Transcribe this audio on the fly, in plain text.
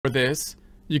this,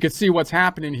 you can see what's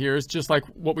happening here is just like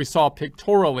what we saw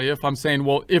pictorially. If I'm saying,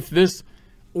 well, if this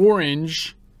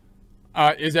orange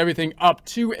is everything up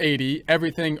to 80,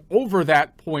 everything over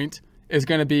that point is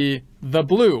going to be the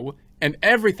blue, and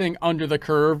everything under the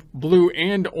curve, blue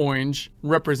and orange,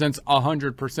 represents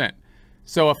 100%.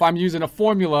 So if I'm using a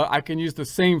formula, I can use the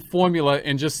same formula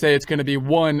and just say it's going to be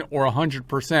 1 or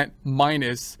 100%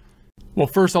 minus. Well,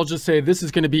 first I'll just say this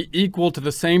is going to be equal to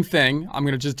the same thing. I'm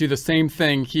going to just do the same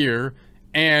thing here.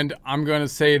 And I'm going to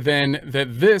say then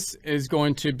that this is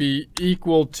going to be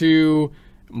equal to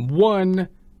 1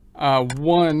 or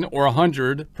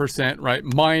 100%, right?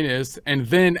 Minus, and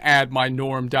then add my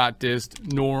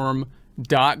norm.dist,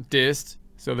 norm.dist.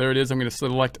 So there it is. I'm going to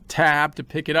select tab to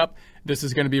pick it up. This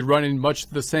is going to be running much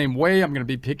the same way. I'm going to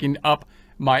be picking up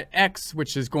my X,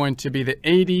 which is going to be the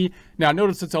 80. Now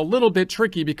notice it's a little bit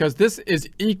tricky because this is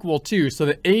equal to, so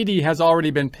the 80 has already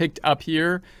been picked up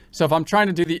here. So if I'm trying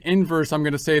to do the inverse, I'm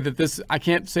going to say that this, I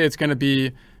can't say it's going to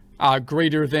be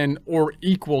greater than or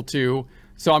equal to.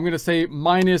 So I'm going to say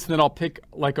minus, and then I'll pick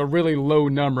like a really low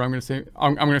number. I'm going to say,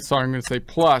 I'm going to say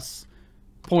plus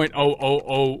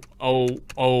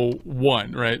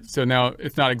 0.000001, right? So now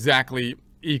it's not exactly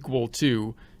equal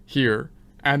to here.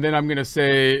 And then I'm going to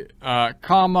say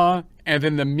comma, and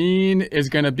then the mean is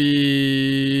going to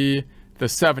be the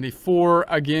 74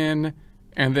 again,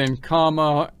 and then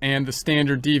comma, and the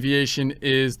standard deviation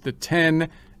is the 10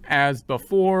 as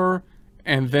before,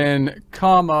 and then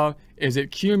comma, is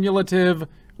it cumulative?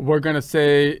 We're going to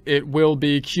say it will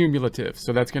be cumulative.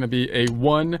 So that's going to be a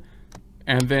 1,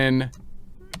 and then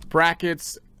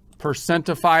brackets,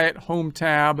 percentify it, home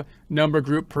tab, number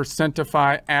group,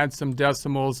 percentify, add some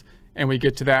decimals, and we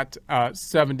get to that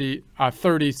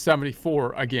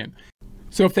 3074 again.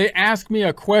 So if they ask me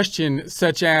a question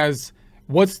such as,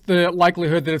 what's the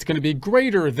likelihood that it's going to be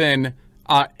greater than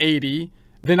 80,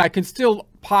 then I can still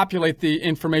populate the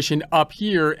information up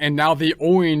here, and now the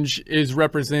orange is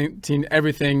representing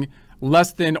everything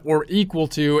less than or equal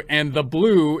to, and the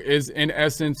blue is in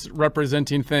essence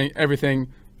representing everything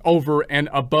over and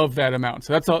above that amount.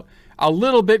 So that's a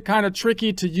little bit kind of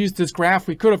tricky to use this graph.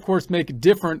 We could of course make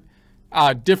different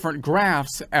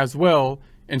graphs as well,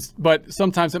 but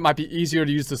sometimes it might be easier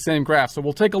to use the same graph. So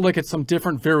we'll take a look at some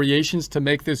different variations to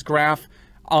make this graph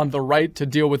on the right to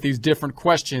deal with these different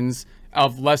questions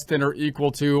of less than or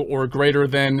equal to or greater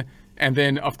than, and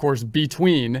then of course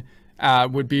between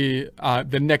would be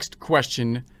the next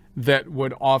question that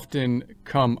would often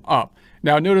come up.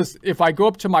 Now notice if I go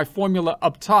up to my formula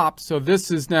up top, so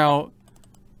this is now,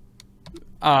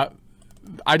 I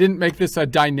didn't make this a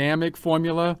dynamic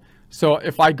formula. So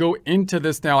if I go into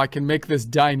this now, I can make this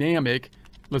dynamic.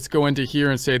 Let's go into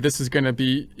here and say this is going to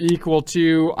be equal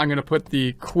to, I'm going to put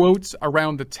the quotes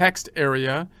around the text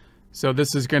area. So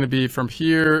this is going to be from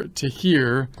here to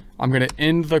here. I'm going to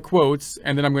end the quotes,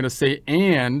 and then I'm going to say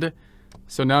and.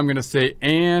 So now I'm going to say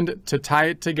and to tie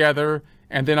it together,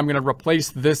 and then I'm going to replace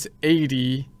this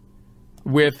 80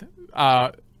 with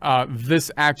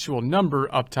this actual number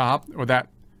up top, or that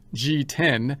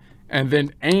G10, and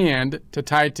then and to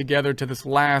tie it together to this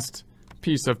last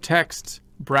piece of text,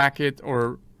 bracket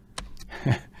or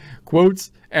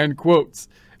quotes and quotes.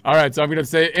 All right, so I'm going to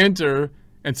say enter,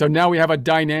 and so now we have a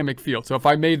dynamic field. So if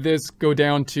I made this go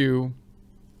down to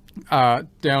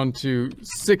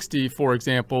 60, for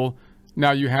example,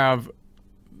 now you have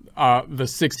the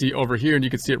 60 over here, and you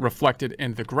can see it reflected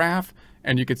in the graph,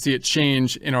 and you can see it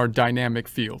change in our dynamic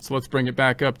field. So let's bring it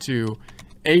back up to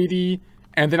 80.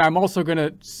 And then I'm also going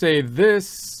to say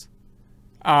this,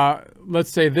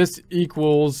 let's say this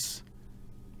equals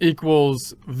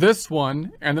this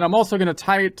one. And then I'm also going to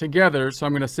tie it together. So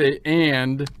I'm going to say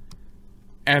and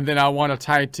then I want to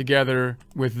tie it together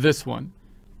with this one.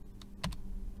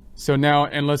 So now,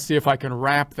 and let's see if I can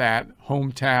wrap that,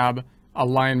 home tab,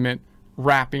 alignment,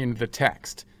 wrapping the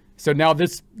text. So now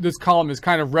this column is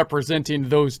kind of representing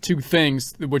those two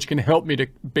things, which can help me to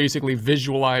basically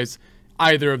visualize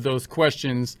either of those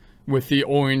questions with the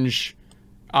orange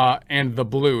and the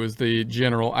blue is the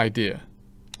general idea.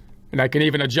 And I can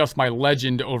even adjust my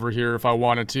legend over here if I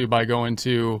wanted to by going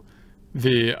to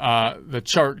the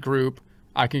chart group.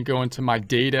 I can go into my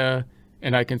data,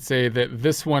 and I can say that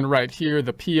this one right here,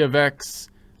 the P of X,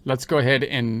 let's go ahead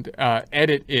and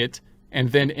edit it.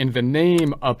 And then in the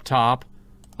name up top,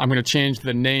 I'm going to change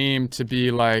the name to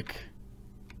be like,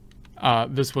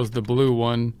 this was the blue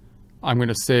one. I'm going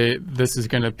to say this is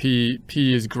going to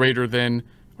P is greater than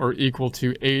or equal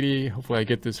to 80. Hopefully I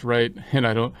get this right, and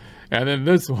I don't. And then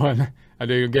this one, I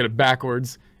didn't get it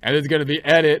backwards. And it's going to be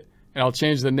edit, and I'll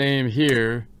change the name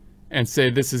here and say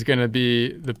this is going to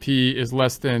be, the P is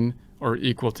less than or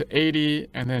equal to 80,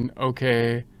 and then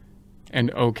okay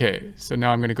and okay. So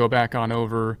now I'm going to go back on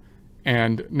over,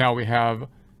 and now we have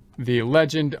the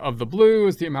legend of the blue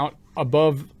is the amount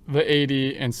above the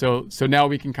 80, and so now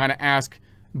we can kind of ask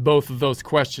both of those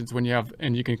questions when you have,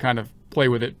 and you can kind of play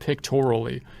with it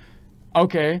pictorially.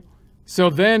 Okay, so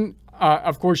then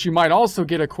of course you might also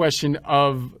get a question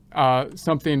of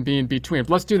something being between.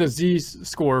 Let's do the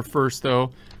z-score first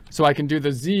though, so I can do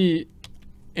the z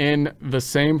in the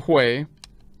same way.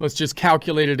 Let's just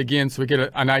calculate it again so we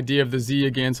get an idea of the z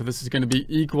again. So this is going to be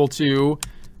equal to,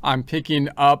 I'm picking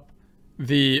up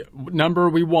the number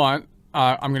we want,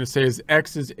 I'm going to say is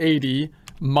x is 80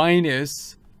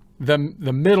 minus the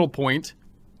middle point,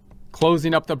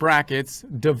 closing up the brackets,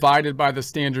 divided by the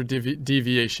standard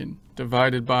deviation.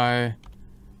 Divided by,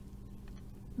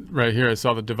 right here I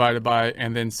saw the divided by,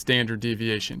 and then standard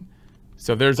deviation.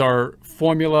 So there's our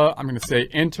formula. I'm going to say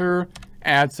enter,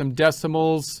 add some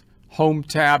decimals, home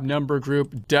tab, number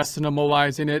group,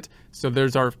 decimalizing it. So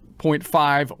there's our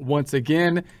 0.5 once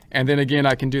again, and then again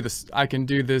I can do this. I can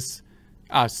do this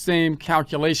same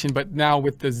calculation, but now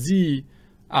with the z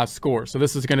score. So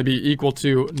this is going to be equal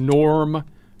to norm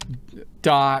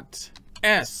dot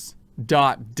s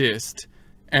dot dist,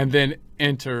 and then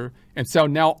enter. And so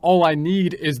now all I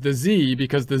need is the z,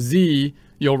 because the z,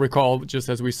 you'll recall, just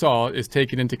as we saw, is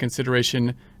taking into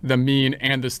consideration the mean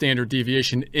and the standard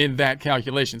deviation in that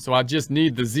calculation. So I just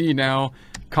need the z now,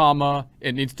 comma,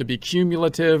 it needs to be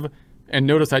cumulative. And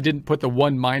notice I didn't put the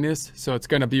 1 minus, so it's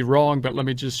going to be wrong, but let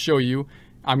me just show you.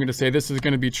 I'm going to say this is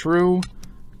going to be true,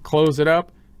 close it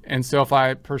up. And so if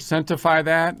I percentify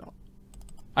that,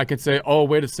 I can say, oh,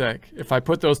 wait a sec. If I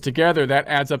put those together, that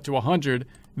adds up to 100.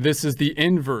 This is the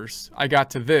inverse. I got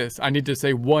to this. I need to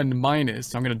say 1 minus.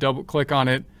 So I'm going to double click on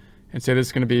it and say this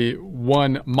is going to be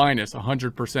 1 minus,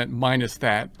 100% minus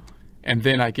that. And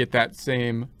then I get that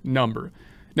same number.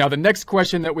 Now, the next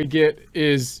question that we get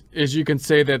is you can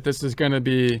say that this is going to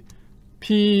be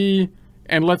P,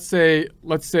 and let's say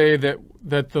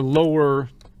that the lower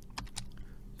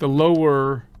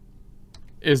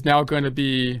is now going to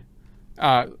be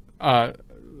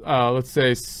let's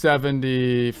say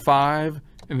 75,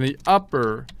 and the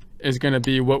upper is going to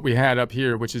be what we had up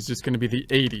here, which is just going to be the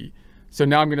 80. So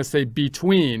now I'm going to say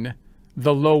between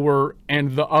the lower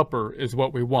and the upper is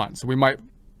what we want. So we might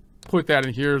put that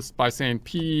in here by saying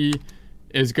P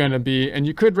is going to be, and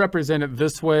you could represent it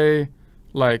this way,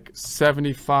 like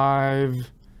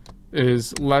 75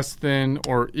 is less than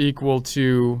or equal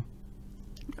to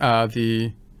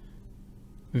the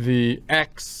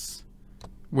X,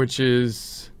 which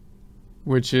is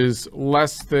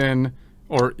less than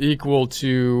or equal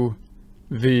to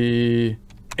the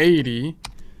 80.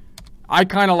 I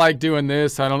kind of like doing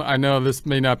this. I know this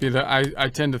may not be I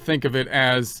tend to think of it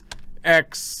as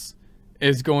X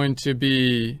is going to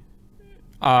be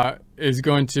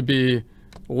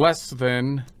less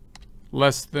than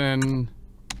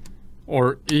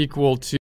or equal to